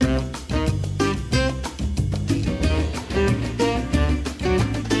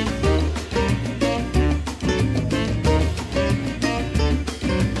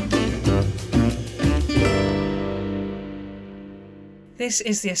This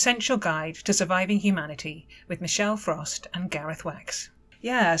is the Essential Guide to Surviving Humanity with Michelle Frost and Gareth Wax.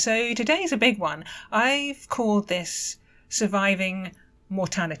 Yeah, so today's a big one. I've called this Surviving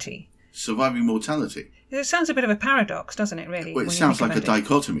Mortality. Surviving mortality? It sounds a bit of a paradox, doesn't it, really? Well, it sounds like a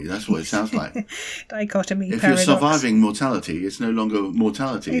dichotomy. That's what it sounds like. Dichotomy, if paradox. You're surviving mortality, it's no longer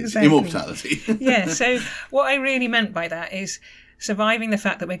mortality, Exactly. It's immortality. Yeah, so what I really meant by that is surviving the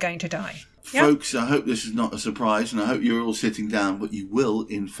fact that we're going to die. Folks, I hope this is not a surprise, and I hope you're all sitting down, but you will,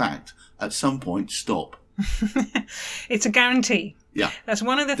 in fact, at some point, stop. It's a guarantee. Yeah. That's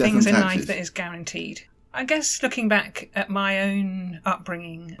one of the things in life that is guaranteed. I guess looking back at my own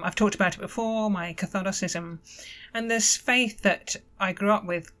upbringing, I've talked about it before, my Catholicism, and this faith that I grew up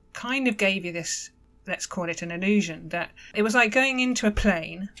with kind of gave you this, let's call it an illusion, that it was like going into a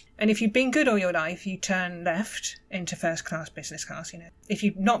plane, and if you'd been good all your life, you turn left into first class, business class, If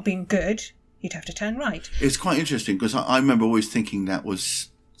you'd not been good, you'd have to turn right. It's quite interesting, because I remember always thinking that was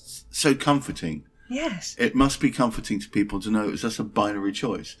so comforting. Yes. It must be comforting to people to know it's just a binary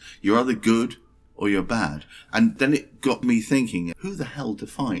choice. You're either good or you're bad. And then it got me thinking, who the hell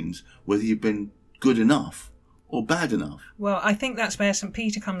defines whether you've been good enough or bad enough? Well, I think that's where St.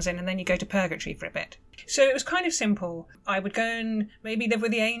 Peter comes in, and then you go to purgatory for a bit. So it was kind of simple. I would go and maybe live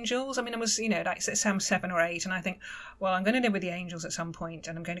with the angels. I mean, I was, like I'm 7 or 8, and I think, well, I'm going to live with the angels at some point,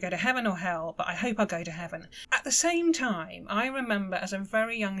 and I'm going to go to heaven or hell, but I hope I'll go to heaven. At the same time, I remember as a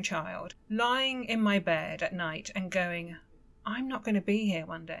very young child lying in my bed at night and going, I'm not going to be here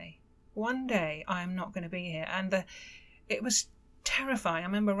one day. One day I am not going to be here. And it was terrifying. I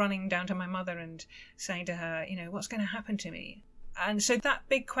remember running down to my mother and saying to her, what's going to happen to me? And so that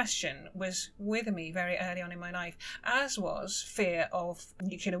big question was with me very early on in my life, as was fear of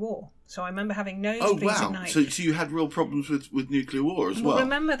nuclear war. So I remember having nosebleeds at night. So you had real problems with nuclear war as well? Well,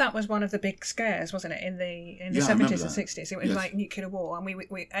 remember that was one of the big scares, wasn't it, in the 70s and 60s? It was like nuclear war, and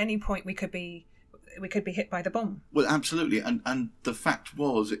we any point we could be hit by the bomb. Well, absolutely. And the fact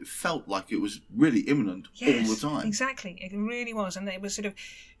was, it felt like it was really imminent all the time. Exactly. It really was. And it was sort of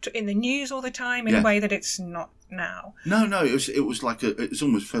in the news all the time in a way that it's not now. No. It was like it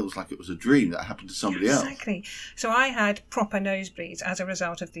almost feels like it was a dream that happened to somebody else. Exactly. So I had proper nosebleeds as a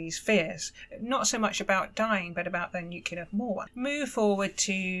result of these fears. Not so much about dying, but about the nuclear war. Move forward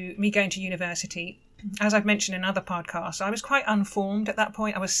to me going to university. As I've mentioned in other podcasts, I was quite unformed at that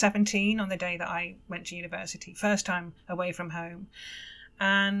point. I was 17 on the day that I went to university, first time away from home.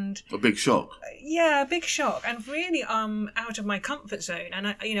 And a big shock. Yeah, a big shock, and really out of my comfort zone.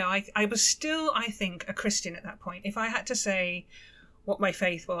 And I was still, I think, a Christian at that point. If I had to say what my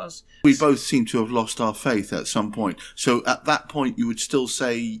faith was, we both seem to have lost our faith at some point. So at that point, you would still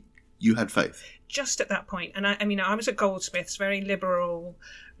say you had faith. Just at that point. And I was at Goldsmiths, very liberal,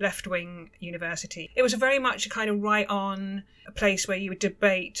 left-wing university. It was very much a kind of right-on a place where you would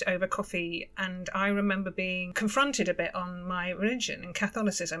debate over coffee, and I remember being confronted a bit on my religion and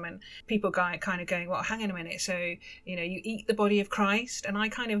Catholicism, and people kind of going, well, hang on a minute, so, you eat the body of Christ, and I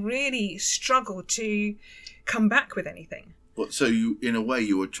kind of really struggled to come back with anything. So you, in a way,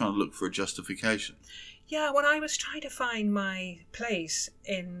 you were trying to look for a justification? Yeah, when I was trying to find my place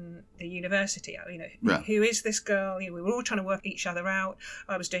in the university, who is this girl? We were all trying to work each other out.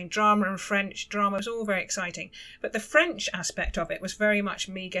 I was doing drama and French. Drama was all very exciting. But the French aspect of it was very much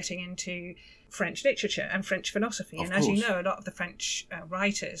me getting into French literature and French philosophy. And as you know, a lot of the French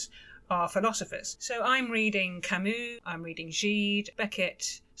writers are philosophers. So I'm reading Camus, I'm reading Gide,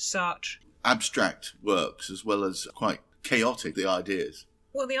 Beckett, Sartre. Abstract works as well as quite chaotic, the ideas.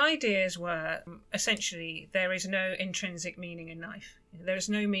 Well, the ideas were essentially there is no intrinsic meaning in life. There is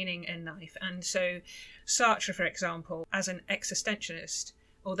no meaning in life. And so Sartre, for example, as an existentialist,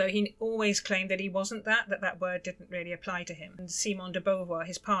 although he always claimed that he wasn't that word didn't really apply to him. And Simone de Beauvoir,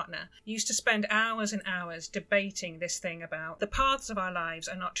 his partner, used to spend hours and hours debating this thing about the paths of our lives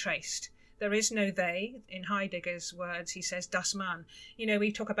are not traced. There is no they. In Heidegger's words, he says, das Man.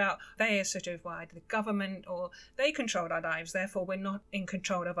 We talk about they as sort of the government, or they control our lives, therefore we're not in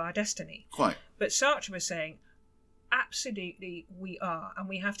control of our destiny. Quite. But Sartre was saying, absolutely we are, and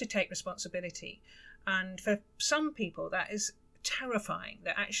we have to take responsibility. And for some people, that is terrifying,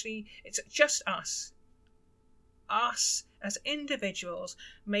 that actually it's just us as individuals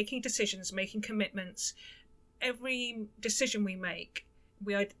making decisions, making commitments. Every decision we make,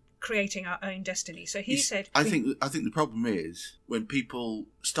 we are creating our own destiny. So he said, I think the problem is when people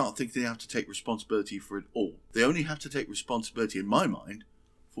start thinking they have to take responsibility for it all. They only have to take responsibility, in my mind,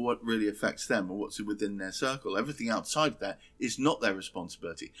 for what really affects them or what's within their circle. Everything outside of that is not their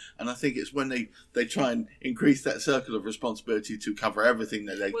responsibility. And I think it's when they try and increase that circle of responsibility to cover everything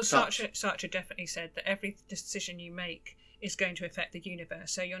that they touch. Sartre definitely said that every decision you make is going to affect the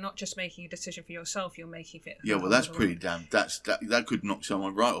universe. So you're not just making a decision for yourself, you're making it. Yeah, well, that's pretty damn. That could knock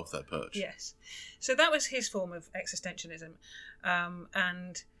someone right off their perch. Yes. So that was his form of existentialism,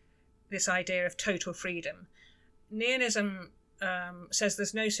 and this idea of total freedom. Nihilism says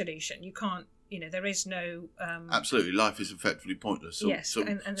there's no solution. You can't. There is no. Absolutely, life is effectively pointless. So, yes,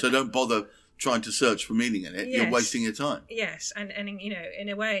 so don't bother trying to search for meaning in it. Yes. You're wasting your time. Yes, and in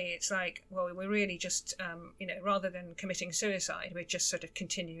a way, it's like, well, we're really just rather than committing suicide, we're just sort of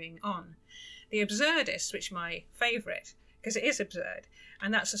continuing on. The absurdists, which are my favourite, because it is absurd,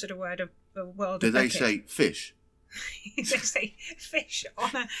 and that's the sort of word of the world. Do they say fish? They say fish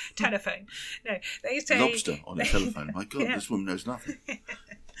on a telephone. No, they say lobster on a telephone. My God, this woman knows nothing.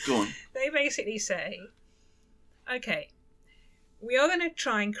 Go on. They basically say, okay, we are going to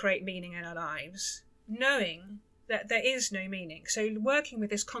try and create meaning in our lives, knowing that there is no meaning. So working with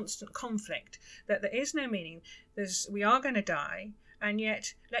this constant conflict, that there is no meaning, we are going to die, and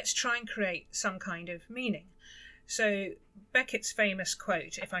yet let's try and create some kind of meaning. So Beckett's famous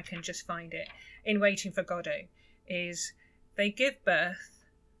quote, if I can just find it, in Waiting for Godot, is, "They give birth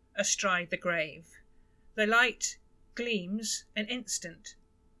astride the grave. The light gleams an instant,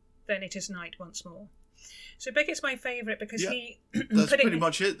 then it is night once more." So Beckett's my favourite because he... That's pretty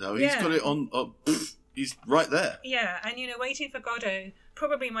much it, though. He's got it on... he's right there. Yeah, and Waiting for Godot,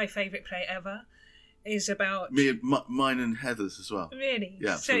 probably my favourite play ever, is about... Mine and Heather's as well. Really?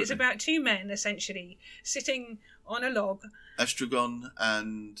 Yeah, so it's about two men, essentially, sitting on a log. Estragon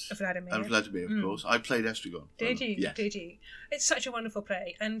and Vladimir, of course. I played Estragon. Did you? Yes. Did you? It's such a wonderful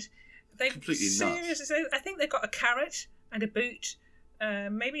play. And they've... Completely nuts. I think they've got a carrot and a boot,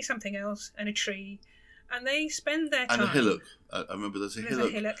 maybe something else, and a tree. And they spend their time... And a hillock. I remember there's a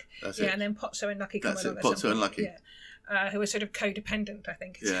hillock. That's it. And then Potso and Lucky come along. Potso and Lucky. Yeah. Who are sort of codependent, I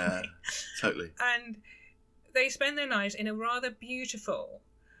think. Yeah, totally. And they spend their lives in a rather beautiful,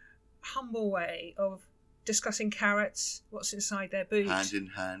 humble way of discussing carrots, what's inside their boot. Hand in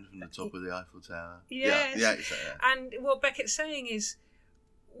hand from the top of the Eiffel Tower. Yes. Yeah. And what Beckett's saying is,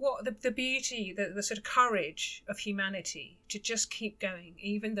 what the beauty, the sort of courage of humanity to just keep going,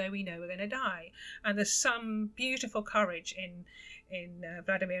 even though we know we're going to die. And there's some beautiful courage in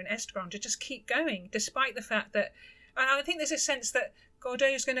Vladimir and Estragon to just keep going, despite the fact that, and I think there's a sense that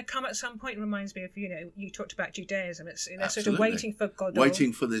Godot's going to come at some point. It reminds me of, you talked about Judaism. It's sort of waiting for Godot.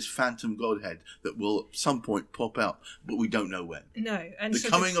 Waiting for this phantom godhead that will at some point pop out, but we don't know when. No. And the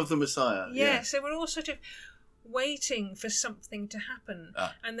coming of the Messiah. Yeah, so we're all sort of waiting for something to happen,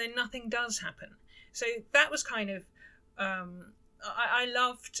 and then nothing does happen. So that was kind of, I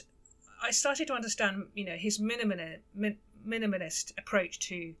started to understand, his minimalist approach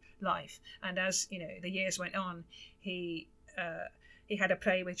to life. And as, the years went on, he had a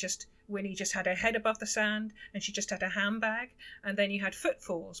play with just Winnie just had her head above the sand and she just had a handbag, and then you had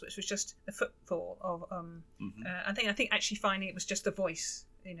Footfalls, which was just the footfall of I think actually finally it was just the voice.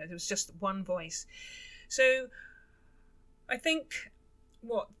 There was just one voice. So I think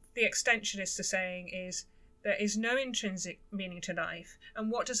what the extensionists are saying is there is no intrinsic meaning to life. And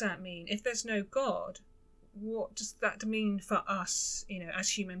what does that mean? If there's no God, what does that mean for us, as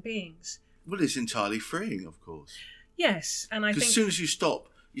human beings? Well, it's entirely freeing, of course. Yes, and I think... as soon as you stop,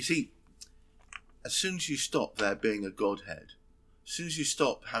 as soon as you stop there being a godhead, as soon as you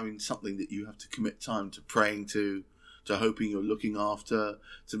stop having something that you have to commit time to praying to hoping you're looking after,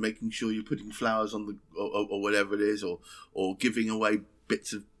 to making sure you're putting flowers on or whatever it is, or giving away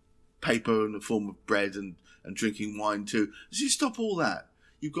bits of paper in the form of bread and drinking wine too. As you stop all that,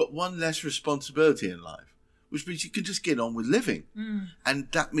 you've got one less responsibility in life, which means you can just get on with living. And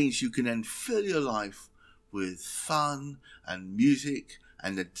that means you can then fill your life with fun and music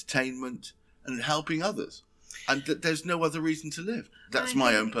and entertainment and helping others. And there's no other reason to live. That's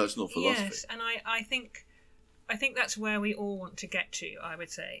my own personal philosophy. Yes, and I think that's where we all want to get to, I would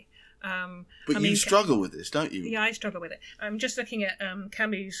say. But you struggle with this, don't you? Yeah, I struggle with it. I'm just looking at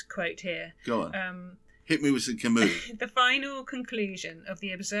Camus' quote here. Go on. Hit me with some Camus. The final conclusion of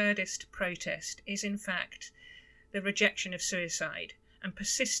the absurdist protest is, in fact, the rejection of suicide and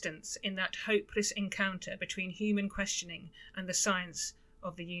persistence in that hopeless encounter between human questioning and the science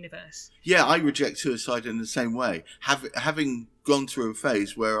of the universe. Yeah, I reject suicide in the same way. Having gone through a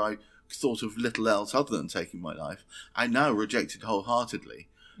phase where I thought of little else other than taking my life, I now reject it wholeheartedly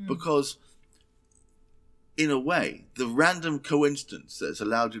because, in a way, the random coincidence that's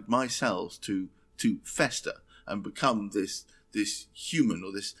allowed my cells to fester and become this human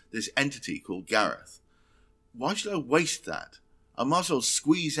or this entity called Gareth. Why should I waste that? I might as well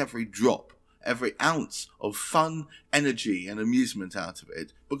squeeze every drop every ounce of fun, energy and amusement out of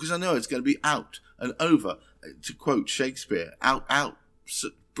it, because I know it's going to be out and over. To quote Shakespeare, out,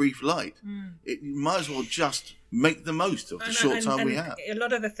 brief light. You might as well just make the most of the short time we have. A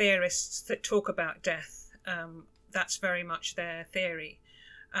lot of the theorists that talk about death, that's very much their theory.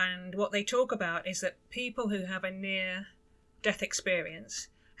 And what they talk about is that people who have a near-death experience,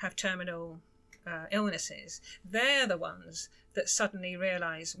 have terminal illnesses, they're the ones that suddenly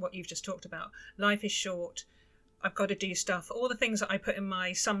realise what you've just talked about. Life is short. I've got to do stuff. All the things that I put in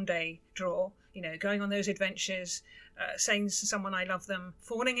my someday drawer, going on those adventures, saying to someone I love them,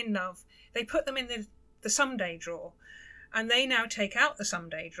 falling in love, they put them in the someday drawer. And they now take out the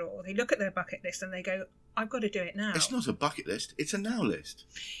someday drawer. They look at their bucket list and they go, I've got to do it now. It's not a bucket list, it's a now list.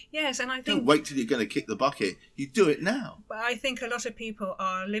 Yes, and I think... Don't wait till you're going to kick the bucket. You do it now. But I think a lot of people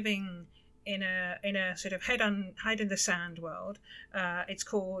are living in a sort of hide in the sand world. It's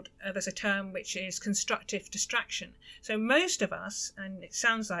called, there's a term which is constructive distraction. So most of us, and it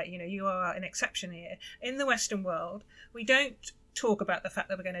sounds like, you are an exception here, in the Western world, we don't talk about the fact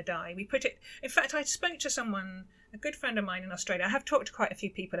that we're going to die. We put it... In fact, I spoke to someone, a good friend of mine in Australia. I have talked to quite a few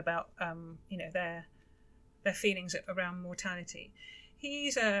people about, their feelings around mortality.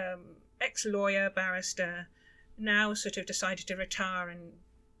 He's an ex-lawyer, barrister, now sort of decided to retire and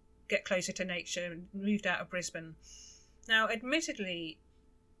get closer to nature and moved out of Brisbane. Now, admittedly,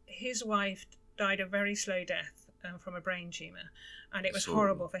 his wife died a very slow death from a brain tumour, and it was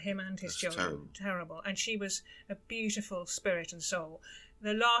horrible for him and his children. Terrible. And she was a beautiful spirit and soul.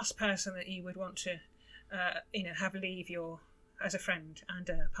 The last person that you would want to, have leave as a friend and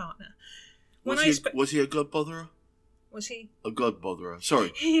a partner. Was he a God botherer? Was he? A God botherer.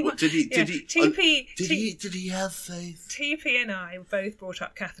 Sorry. Did he have faith? TP and I were both brought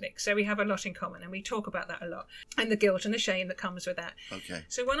up Catholic, so we have a lot in common, and we talk about that a lot, and the guilt and the shame that comes with that. Okay.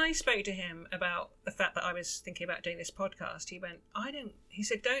 So when I spoke to him about the fact that I was thinking about doing this podcast, he went, I don't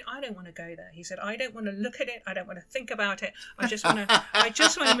want to go there. He said, I don't want to look at it. I don't want to think about it. I just want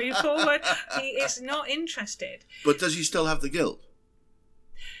to move forward. He is not interested. But does he still have the guilt?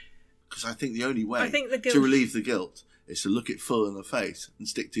 Because I think the only way to relieve the guilt is to look it full in the face and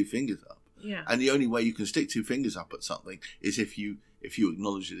stick two fingers up. Yeah. And the only way you can stick two fingers up at something is if you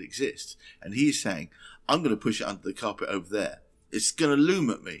acknowledge it exists. And he's saying, I'm going to push it under the carpet over there. It's going to loom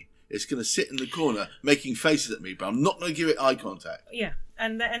at me. It's going to sit in the corner making faces at me, but I'm not going to give it eye contact. Yeah.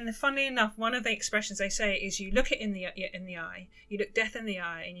 And funnily enough, one of the expressions they say is you look it in the eye, you look death in the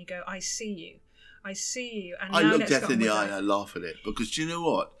eye, and you go, I see you. I see you. And I look death in the eye and I laugh at it. Because do you know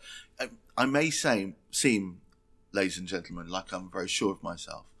what? I may seem, ladies and gentlemen, like I'm very sure of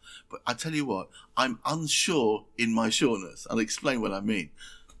myself. But I tell you what, I'm unsure in my sureness. I'll explain what I mean.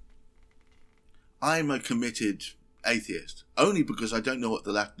 I'm a committed atheist. Only because I don't know what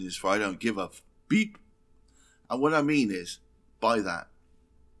the Latin is for I don't give a beep. And what I mean is, by that,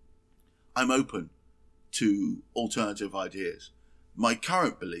 I'm open to alternative ideas. My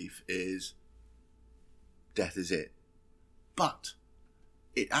current belief is death is it. But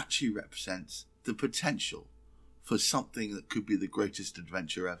it actually represents the potential for something that could be the greatest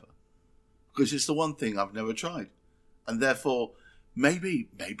adventure ever. Because it's the one thing I've never tried. And therefore, maybe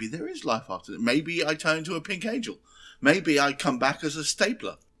there is life after that. Maybe I turn into a pink angel. Maybe I come back as a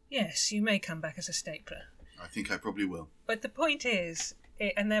stapler. Yes, you may come back as a stapler. I think I probably will. But the point is,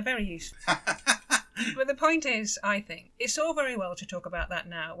 and they're very useful. But the point is, I think, it's all very well to talk about that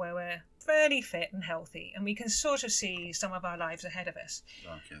now, where we're fairly fit and healthy, and we can sort of see some of our lives ahead of us.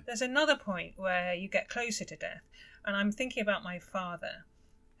 Okay. There's another point where you get closer to death, and I'm thinking about my father,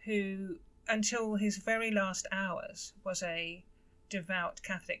 who, until his very last hours, was a devout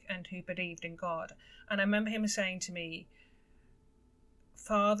Catholic and who believed in God. And I remember him saying to me,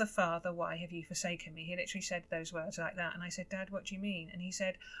 Father, Father, why have you forsaken me? He literally said those words like that. And I said, Dad, what do you mean? And he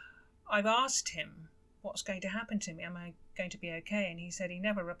said, I've asked him, what's going to happen to me? Am I going to be okay? And he said he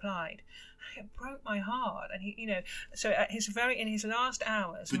never replied. It broke my heart. And he, so in his last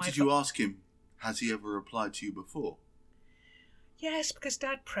hours. But did you ask him, has he ever replied to you before? Yes, because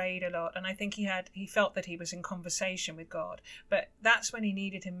Dad prayed a lot, and I think he felt that he was in conversation with God. But that's when he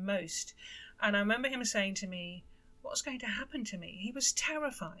needed him most. And I remember him saying to me, what's going to happen to me? He was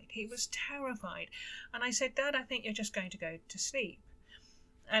terrified. And I said, Dad, I think you're just going to go to sleep.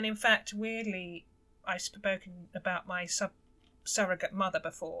 And in fact, weirdly, I've spoken about my surrogate mother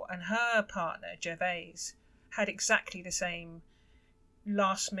before, and her partner, Gervais, had exactly the same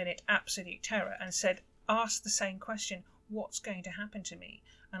last-minute absolute terror and asked the same question, what's going to happen to me?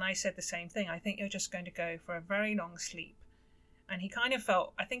 And I said the same thing. I think you're just going to go for a very long sleep. And he kind of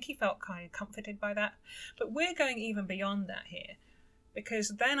felt kind of comforted by that. But we're going even beyond that here, because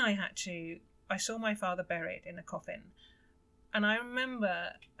then I had to I saw my father buried in a coffin. And I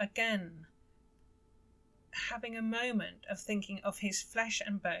remember, again, having a moment of thinking of his flesh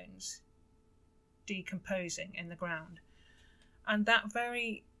and bones decomposing in the ground. And that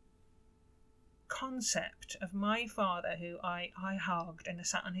very concept of my father, who I hugged and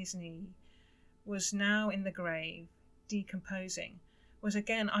sat on his knee, was now in the grave, decomposing, was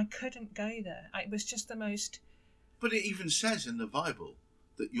again, I couldn't go there. It was just the most... But it even says in the Bible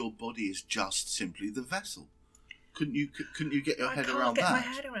that your body is just simply the vessel. Couldn't you get your head around that?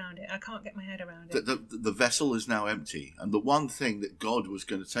 I can't get my head around it. The vessel is now empty, and the one thing that God was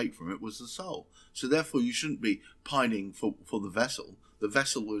going to take from it was the soul. So therefore, you shouldn't be pining for the vessel. The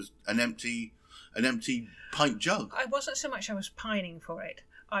vessel was an empty pint jug. I wasn't so much I was pining for it.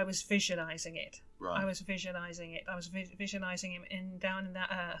 I was visualising it. Right. I was visualising it. I was visualising him down in that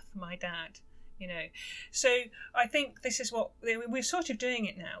earth, my dad. You know. So I think this is what we're sort of doing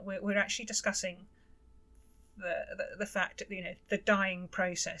it now. We're actually discussing the fact that, you know, the dying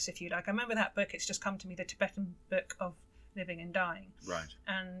process, if you like. I remember that book, it's just come to me, the Tibetan Book of Living and Dying. Right.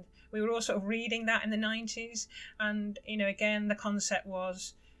 And we were all sort of reading that in the 90s, and, you know, again, the concept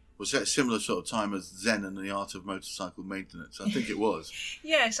was that a similar sort of time as Zen and the Art of Motorcycle Maintenance? I think it was.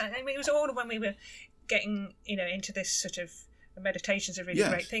 Yes, I mean, it was all when we were getting, you know, into this sort of... Meditation's a really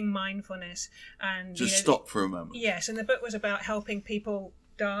great thing, mindfulness, and just stop for a moment. Yes, and the book was about helping people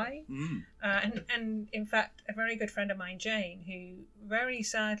die, and in fact, a very good friend of mine, Jane, who very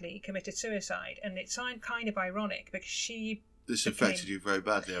sadly committed suicide, and it sounded kind of ironic because this affected you very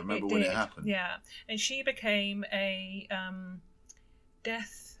badly. I remember when it happened. Yeah, and she became a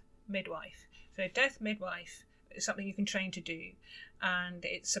death midwife. So, death midwife is something you can train to do, and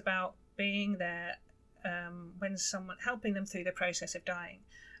it's about being there. When someone helping them through the process of dying,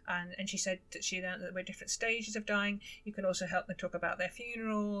 and she said that she learned that there were different stages of dying. You can also help them talk about their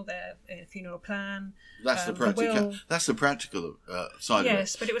funeral, their funeral plan. That's the practical. That's the practical side of it.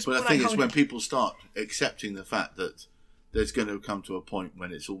 Yes, but it was. But I think it's when people start accepting the fact that there's going to come to a point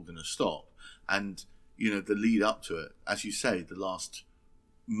when it's all going to stop, and you know the lead up to it, as you say, the last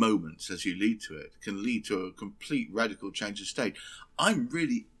moments as you lead to it can lead to a complete radical change of state.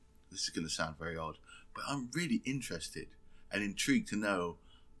 This is going to sound very odd, but I'm really interested and intrigued to know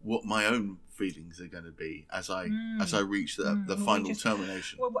what my own feelings are going to be as I reach the final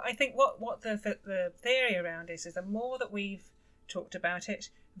termination. Well, I think what the theory around is the more that we've talked about it,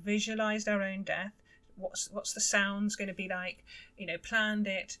 visualised our own death, what's the sounds going to be like, you know, planned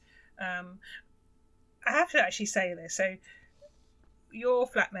it. I have to actually say this. So your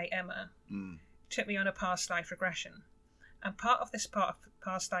flatmate Emma took me on a past life regression. And part of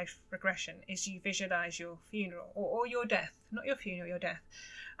past life regression is you visualise your funeral or your death, not your funeral, your death.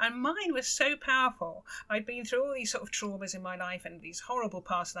 And mine was so powerful. I'd been through all these sort of traumas in my life and these horrible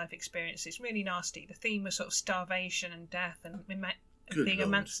past life experiences, really nasty. The theme was sort of starvation and death and being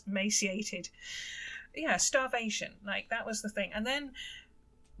emaciated. Yeah, starvation. Like, that was the thing. And then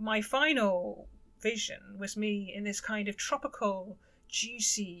my final vision was me in this kind of tropical,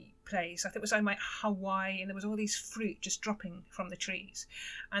 juicy place. I think it was like Hawaii, and there was all these fruit just dropping from the trees,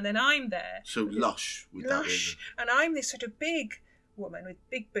 and then I'm there, so lush, and I'm this sort of big woman with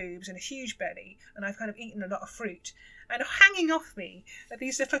big boobs and a huge belly, and I've kind of eaten a lot of fruit, and hanging off me are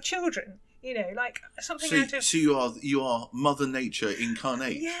these little children, you know, like something out of... So you are Mother Nature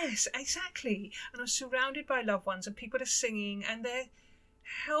incarnate. Yes, exactly. And I'm surrounded by loved ones, and people are singing, and they're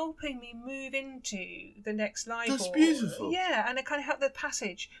helping me move into the next life. That's beautiful. Yeah, and it kind of helped the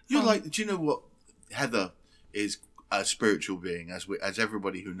passage. You're like, do you know what? Heather is a spiritual being, as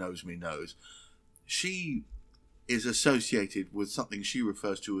everybody who knows me knows. She is associated with something she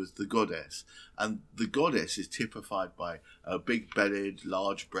refers to as the goddess, and the goddess is typified by a big-bellied,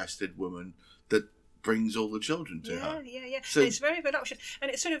 large-breasted woman that brings all the children to her. Yeah. So it's very voluptuous, and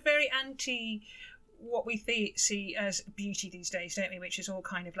it's sort of very anti what we see as beauty these days, don't we? Which is all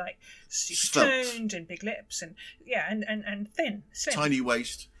kind of like super toned and big lips and thin, slim. Tiny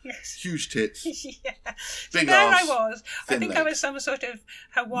waist, yes, huge tits, yeah. Big so there arse, I was. I think leg. I was some sort of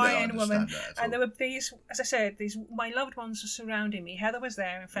Hawaiian woman, and there all. were these, as I said, my loved ones were surrounding me. Heather was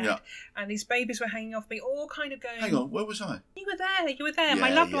there, in fact, and these babies were hanging off me, all kind of going. Hang on, where was I? You were there.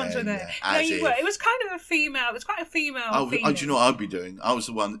 My loved ones were there. Yeah. No, you were. It was kind of a female. It was quite a female. Do you know what I'd be doing? I was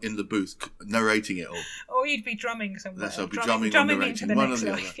the one in the booth narrating it all. Or you'd be drumming somewhere. Yes, I'd be drumming or narrating, into the one next or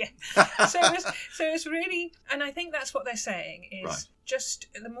the life. other. Yeah. So it was really, and I think that's what they're saying is just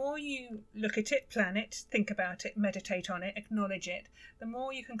the more you look at it, plan it, think about it, meditate on it, acknowledge it, the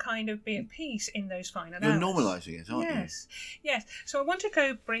more you can kind of be at peace in those final You're hours. normalising it, aren't you? Yes. So I want to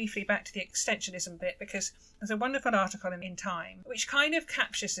go briefly back to the extensionism bit, because there's a wonderful article in Time which kind of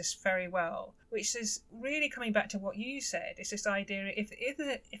captures this very well, which is really coming back to what you said. It's this idea,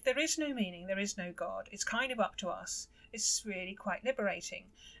 if there is no meaning, there is no God. It's kind of up to us. It's really quite liberating.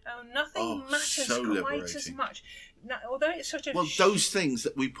 Nothing matters so quite liberating. as much. Now, although it's such a... Well, those things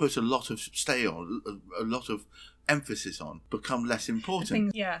that we put a lot of stay on, a lot of emphasis on, become less important.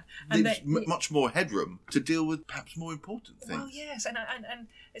 Things, yeah. And there's much more headroom to deal with perhaps more important things. Well, yes. And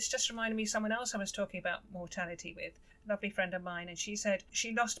it's just reminded me of someone else I was talking about mortality with, a lovely friend of mine, and she said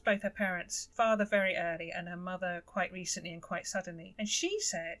she lost both her parents, father very early and her mother quite recently and quite suddenly. And she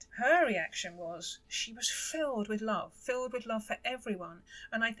said her reaction was she was filled with love for everyone.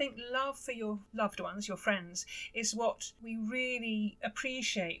 And I think love for your loved ones, your friends, is what we really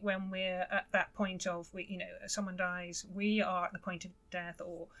appreciate when we're at that point of, someone dies, we are at the point of death,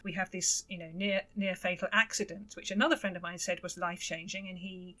 or we have this, near fatal accident, which another friend of mine said was life changing, and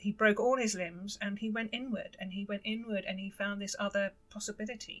he broke all his limbs and he went inward and he found this other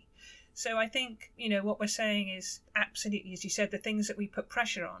possibility. So I think, what we're saying is absolutely, as you said, the things that we put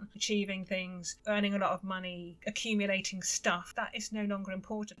pressure on, achieving things, earning a lot of money, accumulating stuff, that is no longer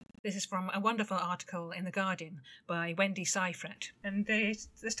important. This is from a wonderful article in The Guardian by Wendy Seifert. And the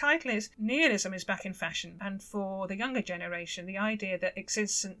title is Nihilism is Back in Fashion. And for the younger generation, the idea that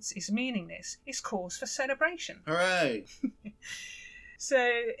existence is meaningless is cause for celebration. Hooray! So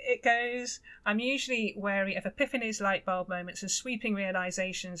it goes, I'm usually wary of epiphanies, light bulb moments and sweeping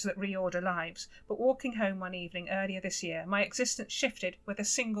realisations that reorder lives, but walking home one evening earlier this year, my existence shifted with a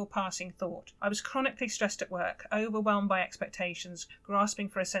single passing thought. I was chronically stressed at work, overwhelmed by expectations, grasping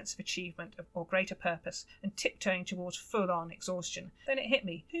for a sense of achievement or greater purpose, and tiptoeing towards full-on exhaustion. Then it hit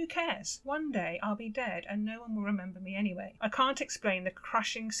me. Who cares? One day I'll be dead and no one will remember me anyway. I can't explain the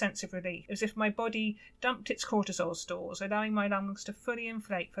crushing sense of relief, as if my body dumped its cortisol stores, allowing my lungs to fully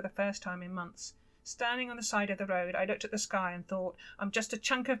inflate for the first time in months. Standing on the side of the road, I looked at the sky and thought, I'm just a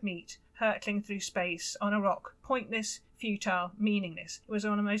chunk of meat hurtling through space on a rock, pointless, futile, meaningless. It was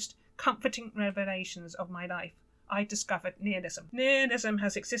one of the most comforting revelations of my life. I discovered nihilism. Nihilism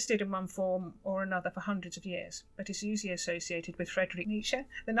has existed in one form or another for hundreds of years, but is usually associated with Friedrich Nietzsche,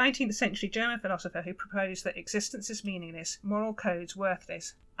 the 19th century German philosopher who proposed that existence is meaningless, moral codes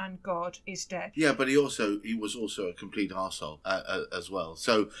worthless, and God is dead. Yeah, but he was also a complete arsehole as well.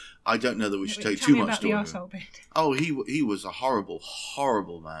 So I don't know that we should take too much to him. Tell me about the arsehole bit. Oh, he was a horrible,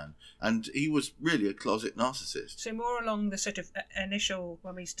 horrible man. And he was really a closet narcissist. So more along the sort of initial,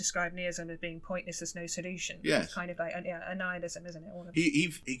 when we describe nihilism as being pointless, there's no solution. Yes. It's kind of like a nihilism, isn't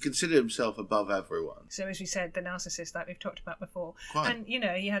it? He considered himself above everyone. So as we said, the narcissist that we've talked about before. Quite. And,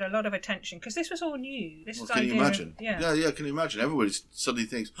 he had a lot of attention, because this was all new. Can you imagine? Yeah, can you imagine? Everybody suddenly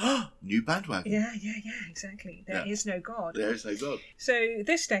thinks, new bandwagon. Yeah, exactly. There is no God. There is no God. So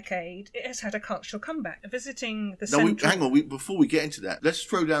this decade, it has had a cultural comeback. Visiting the hang on, before we get into that, let's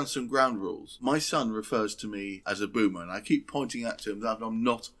throw down some ground rules. My son refers to me as a boomer, and I keep pointing out to him that I'm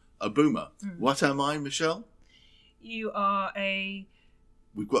not a boomer. What am I, Michelle? You are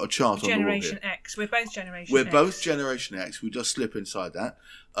We've got a chart on the wall here. Generation X. We're both Generation X. We're both Generation X. We just slip inside that.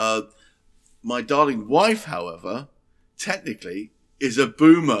 My darling wife, however, technically is a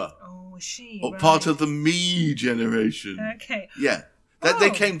boomer. Oh, is she? Or right. part of the me generation. Okay. Yeah.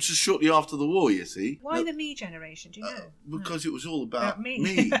 They came just shortly after the war, you see. Why the me generation? Do you know? Because it was all about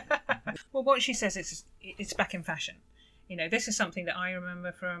me. Well, what she says is it's back in fashion. This is something that I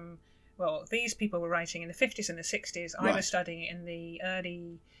remember from, these people were writing in the 50s and the 60s. Right. I was studying in the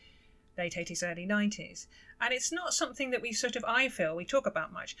late 80s, early 90s. And it's not something that I feel we talk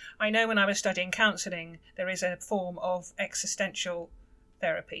about much. I know when I was studying counselling, there is a form of existential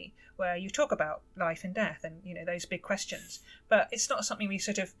therapy where you talk about life and death and those big questions, but it's not something we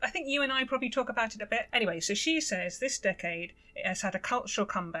I think you and I probably talk about it a bit anyway. So she says this decade it has had a cultural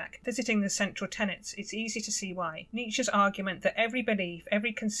comeback. Visiting the central tenets, it's easy to see why. Nietzsche's argument that every belief,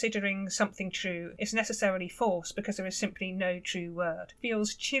 every considering something true is necessarily false because there is simply no true word,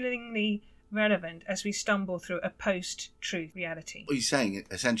 feels chillingly relevant as we stumble through a post-truth reality. What he's saying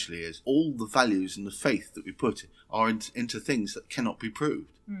essentially is all the values and the faith that we put are into things that cannot be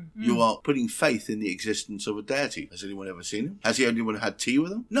proved. You are putting faith in the existence of a deity. Has anyone ever seen him? Has anyone had tea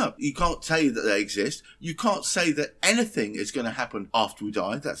with them? No. You can't say that they exist. You can't say that anything is going to happen after we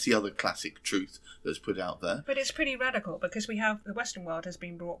die. That's the other classic truth that's put out there. But it's pretty radical because the Western world has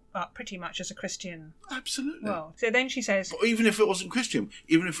been brought up pretty much as a Christian world. So then she says... But even if it wasn't Christian,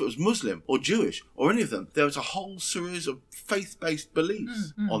 even if it was Muslim or Jewish or any of them, there was a whole series of faith-based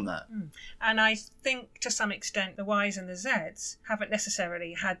beliefs on that. And I think to some extent the Ys and the Zs haven't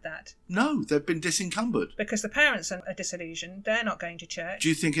necessarily had that. No, they've been disencumbered. Because the parents are disillusioned, they're not going to church. Do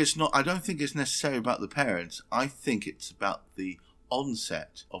you think it's not... I don't think it's necessarily about the parents. I think it's about the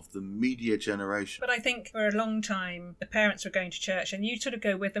onset of the media generation. But I think for a long time the parents were going to church and you sort of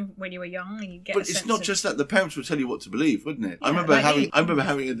go with them when you were young and you get But it's not just that. The parents would tell you what to believe, wouldn't it? Yeah, I remember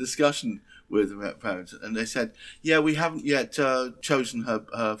having a discussion with the parents and they said, yeah, we haven't yet chosen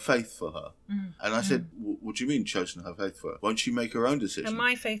her faith for her. And I said, what do you mean chosen her faith for her? Won't she make her own decision? And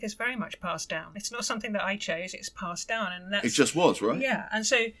my faith is very much passed down. It's not something that I chose, it's passed down. And that's... It just was, right? Yeah, and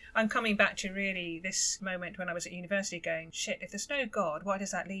so I'm coming back to really this moment when I was at university going, shit, if there's no God, why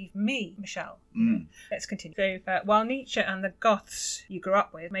does that leave me, Michelle? Let's continue. So while Nietzsche and the Goths you grew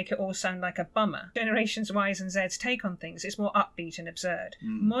up with make it all sound like a bummer, generations Ys and Zs take on things, it's more upbeat and absurd.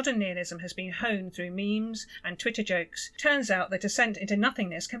 Modern nihilism has been honed through memes and Twitter jokes. Turns out the descent into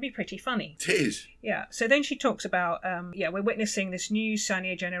nothingness can be pretty funny. It is. Yeah, so then she talks about, we're witnessing this new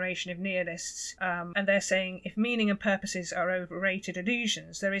sunnier generation of nihilists, and they're saying if meaning and purposes are overrated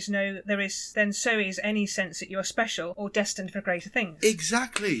illusions, so is any sense that you're special or destined for greater things.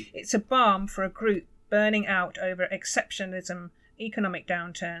 Exactly. It's a balm for a group burning out over exceptionalism, economic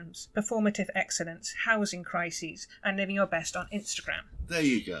downturns, performative excellence, housing crises, and living your best on Instagram. There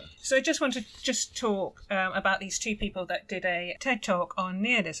you go. So I just want to talk about these two people that did a TED Talk on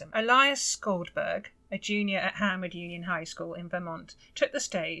nihilism. Elias Skoldberg, a junior at Hammered Union High School in Vermont, took the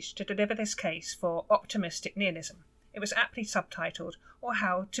stage to deliver this case for optimistic nihilism. It was aptly subtitled, or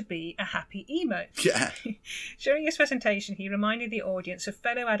How to Be a Happy Emo. Yeah. During his presentation, he reminded the audience of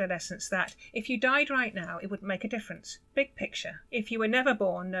fellow adolescents that if you died right now, it wouldn't make a difference. Big picture. If you were never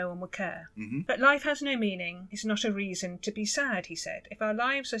born, no one would care. But life has no meaning. It's not a reason to be sad, he said. If our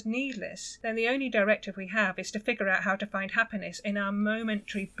lives are needless, then the only directive we have is to figure out how to find happiness in our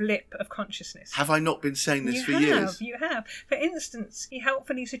momentary blip of consciousness. Have I not been saying this for years? You have. For instance, he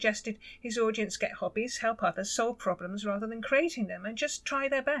helpfully suggested his audience get hobbies, help others, solve problems rather than creating them, and just try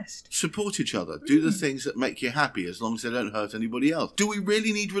their best. Support each other. Do the things that make you happy as long as they don't hurt anybody else. Do we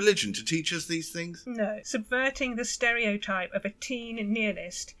really need religion to teach us these things? No. Subverting the stereotype of a teen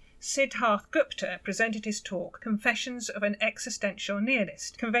nihilist, Siddharth Gupta presented his talk, Confessions of an Existential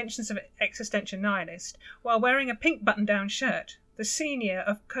Nihilist, while wearing a pink button-down shirt. The senior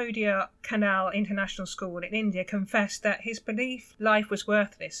of Kodaikanal Canal International School in India confessed that his belief life was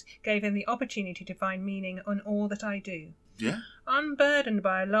worthless gave him the opportunity to find meaning in all that I do. Yeah. Unburdened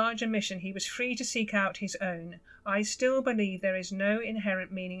by a larger mission, he was free to seek out his own. I still believe there is no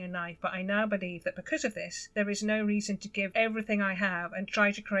inherent meaning in life, but I now believe that because of this, there is no reason to give everything I have and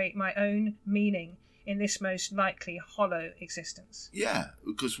try to create my own meaning in this most likely hollow existence. Yeah,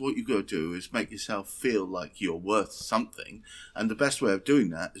 because what you've got to do is make yourself feel like you're worth something, and the best way of doing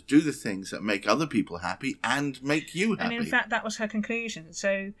that is do the things that make other people happy and make you happy. And in fact, that was her conclusion.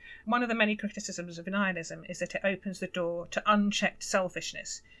 So one of the many criticisms of nihilism is that it opens the door to unchecked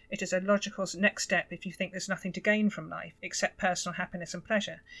selfishness. It is a logical next step if you think there's nothing to gain from life except personal happiness and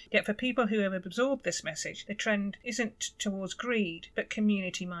pleasure. Yet for people who have absorbed this message, the trend isn't towards greed, but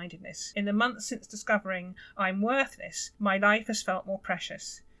community-mindedness. In the months since discovering I'm worthless, my life has felt more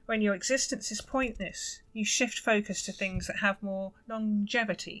precious. When your existence is pointless, you shift focus to things that have more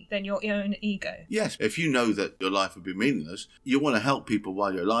longevity than your own ego. Yes, if you know that your life would be meaningless, you want to help people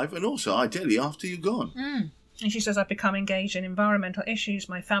while you're alive, and also, ideally, after you're gone. And she says, I've become engaged in environmental issues,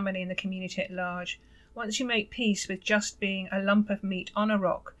 my family and the community at large. Once you make peace with just being a lump of meat on a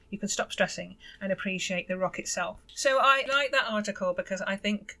rock, you can stop stressing and appreciate the rock itself. So I like that article because I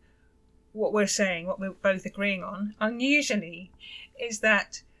think what we're saying, what we're both agreeing on, unusually, is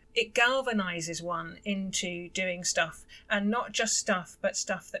that it galvanises one into doing stuff, and not just stuff, but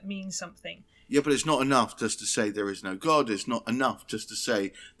stuff that means something. Yeah, but it's not enough just to say there is no God. It's not enough just to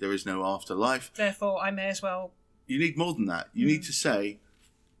say there is no afterlife. Therefore, I may as well... You need more than that. You need to say,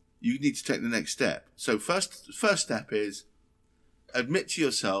 you need to take the next step. So first step is admit to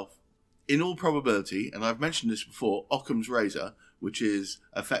yourself, in all probability, and I've mentioned this before, Occam's razor, which is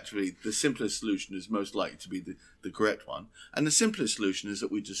effectively the simplest solution is most likely to be the correct one. And the simplest solution is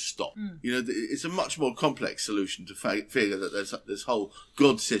that we just stop. You know, it's a much more complex solution to figure that there's this whole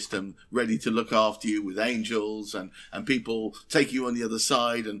God system ready to look after you with angels and people take you on the other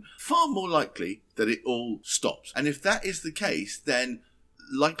side, and far more likely that it all stops. And if that is the case, then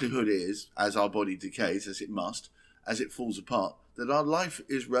likelihood is, as our body decays, as it must, as it falls apart, that our life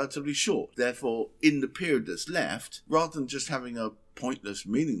is relatively short. Therefore, in the period that's left, rather than just having a pointless,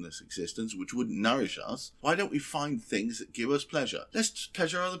 meaningless existence which wouldn't nourish us, why don't we find things that give us pleasure? Let's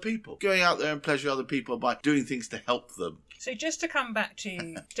pleasure other people. Going out there and pleasure other people by doing things to help them. So just to come back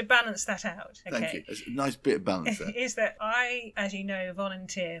to balance that out, okay, Thank you. It's a nice bit of balance there. Is that I, as you know,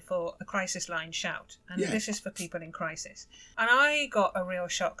 volunteer for the crisis line Shout, and this is for people in crisis. And I got a real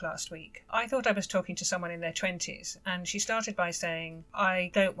shock last week. I thought I was talking to someone in their 20s, and she started by saying,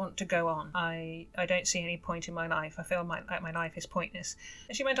 I don't want to go on. I don't see any point in my life. I feel like my life is pointless.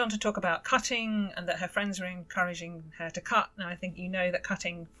 And she went on to talk about cutting and that her friends were encouraging her to cut. Now, I think you know that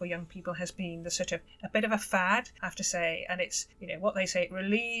cutting for young people has been the sort of a bit of a fad, I have to say. And it's, you know, what they say, it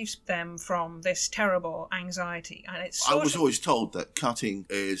relieves them from this terrible anxiety. And it's I was always told that cutting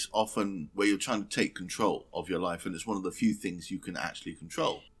is often where you're trying to take control of your life, and it's one of the few things you can actually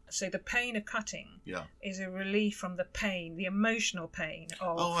control. So the pain of cutting is a relief from the pain, the emotional pain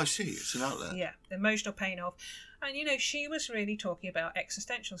of... Oh, I see. It's an outlet. Yeah, the emotional pain of... And, you know, she was really talking about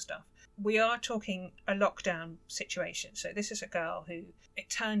existential stuff. We are talking a lockdown situation. So this is a girl who, it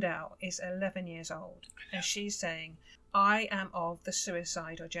turned out, is 11 years old. And she's saying, I am of the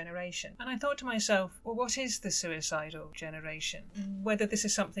suicidal generation. And I thought to myself, well, what is the suicidal generation? Whether this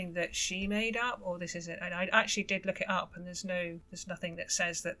is something that she made up or this is it. And I actually did look it up, and there's nothing that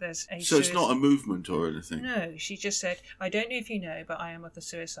says that there's a... So it's not a movement or anything? No, she just said, I don't know if you know, but I am of the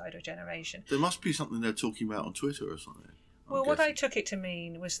suicidal generation. There must be something they're talking about on Twitter or something. Well, what I took it to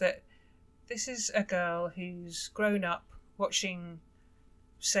mean was that this is a girl who's grown up watching,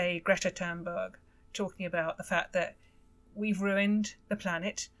 say, Greta Thunberg talking about the fact that we've ruined the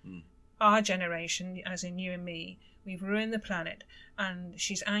planet. Our generation, as in you and me, we've ruined the planet, and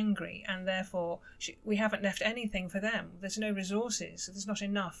she's angry, and therefore we haven't left anything for them. There's no resources, there's not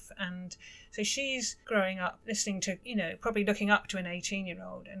enough. And so she's growing up listening to, you know, probably looking up to an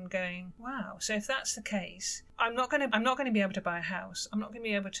 18-year-old and going, wow, so if that's the case, I'm not going to be able to buy a house. I'm not going to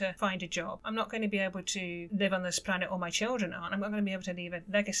be able to find a job. I'm not going to be able to live on this planet, or my children aren't. I'm not going to be able to leave a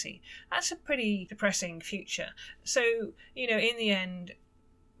legacy. That's a pretty depressing future. So, you know, in the end,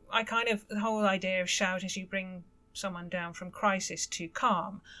 the whole idea of Shout is you bring someone down from crisis to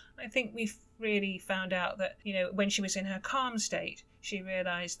calm. I think we've really found out that, you know, when she was in her calm state, she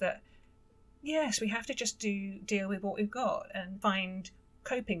realised that, yes, we have to just deal with what we've got and find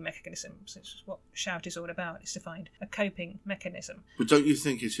coping mechanisms. This is what Shout is all about, is to find a coping mechanism. But don't you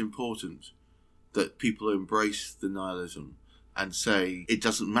think it's important that people embrace the nihilism and say it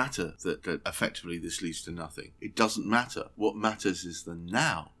doesn't matter that effectively this leads to nothing? It doesn't matter. What matters is the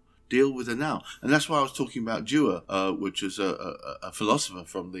now. Deal with the now. And that's why I was talking about Dewar, which was a philosopher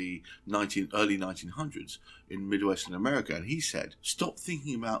from the early 1900s in Midwestern America. And he said, stop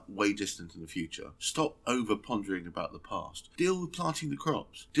thinking about way distant in the future. Stop over-pondering about the past. Deal with planting the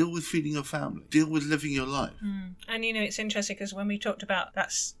crops. Deal with feeding your family. Deal with living your life. And, you know, it's interesting because when we talked about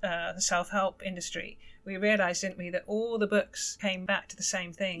the self-help industry, we realised, didn't we, that all the books came back to the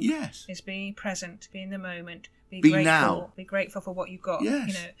same thing. Yes. Is be present, be in the moment, be grateful, now. Be grateful for what you've got. Yes.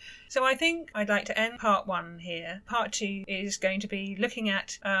 You know. So I think I'd like to end part 1 here. Part 2 is going to be looking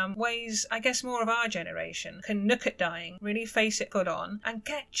at ways, I guess, more of our generation can look at dying, really face it full on, and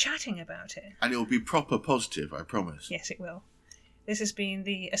get chatting about it. And it will be proper positive, I promise. Yes, it will. This has been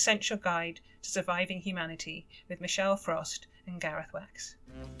the Essential Guide to Surviving Humanity with Michelle Frost and Gareth Wax.